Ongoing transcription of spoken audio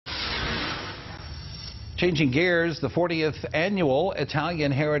Changing gears, the 40th annual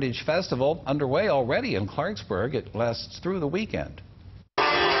Italian Heritage Festival underway already in Clarksburg. It lasts through the weekend.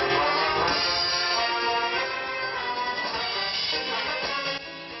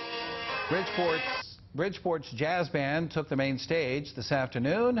 Bridgeport's jazz band took the main stage this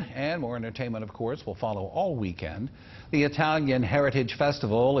afternoon, and more entertainment, of course, will follow all weekend. The Italian Heritage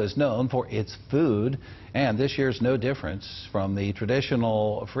Festival is known for its food, and this year's no difference. From the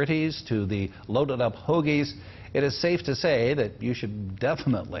traditional fritties to the loaded-up hoagies, it is safe to say that you should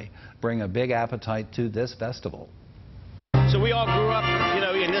definitely bring a big appetite to this festival. So we all grew up,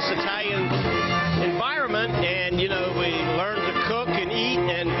 in this Italian environment, and, we learned to cook and eat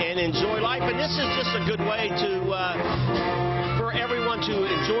and enjoy life. And this is just a good way for everyone to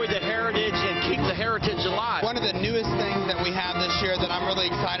enjoy the heritage and keep the heritage alive. One of the newest things that we have this year that I'm really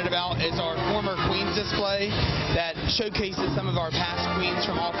excited about is our former Queens display that showcases some of our past Queens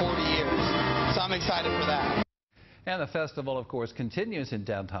from all 40 years. So I'm excited for that. And the festival, of course, continues in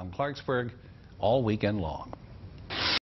downtown Clarksburg all weekend long.